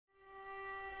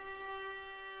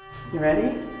You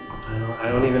ready? I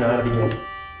don't even know how to begin.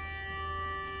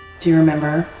 Do you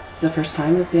remember the first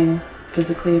time of being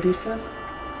physically abusive?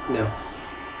 No.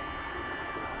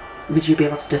 Would you be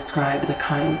able to describe the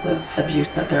kinds of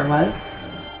abuse that there was?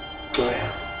 Oh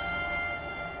yeah.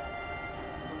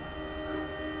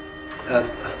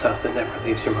 That's the stuff that never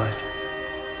leaves your mind.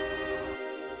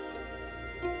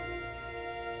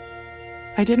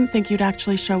 I didn't think you'd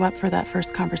actually show up for that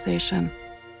first conversation.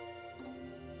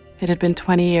 It had been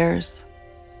 20 years,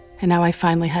 and now I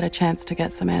finally had a chance to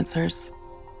get some answers.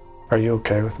 Are you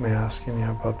okay with me asking you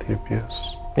about the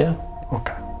abuse? Yeah.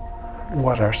 Okay.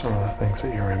 What are some of the things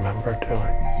that you remember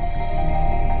doing?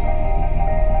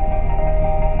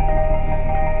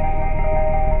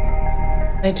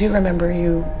 I do remember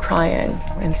you crying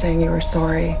and saying you were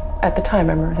sorry. At the time,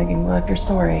 I remember thinking, well, if you're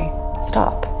sorry,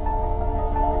 stop.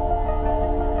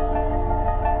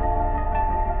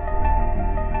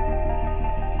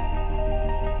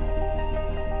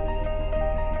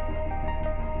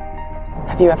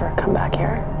 Have you ever come back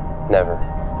here? Never.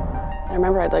 I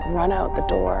remember I'd run out the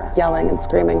door, yelling and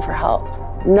screaming for help.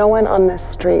 No one on this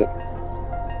street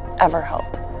ever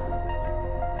helped.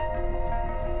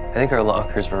 I think our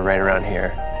lockers were right around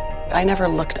here. I never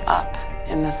looked up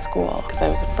in this school because I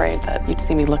was afraid that you'd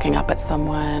see me looking up at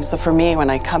someone. So for me, when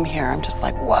I come here, I'm just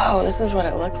like, whoa, this is what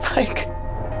it looks like.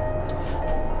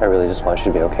 I really just want you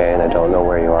to be okay, and I don't know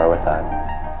where you are with that.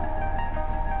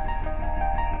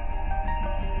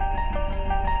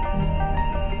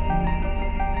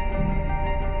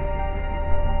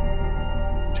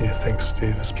 Do you think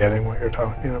Steve is getting what you're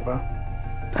talking about?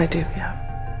 I do, yeah.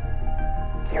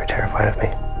 You were terrified of me.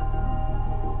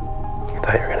 I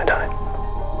thought you were gonna die.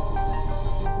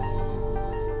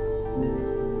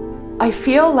 I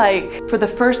feel like for the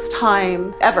first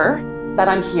time ever that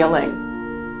I'm healing.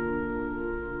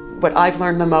 What I've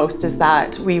learned the most is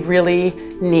that we really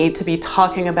need to be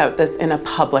talking about this in a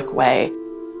public way.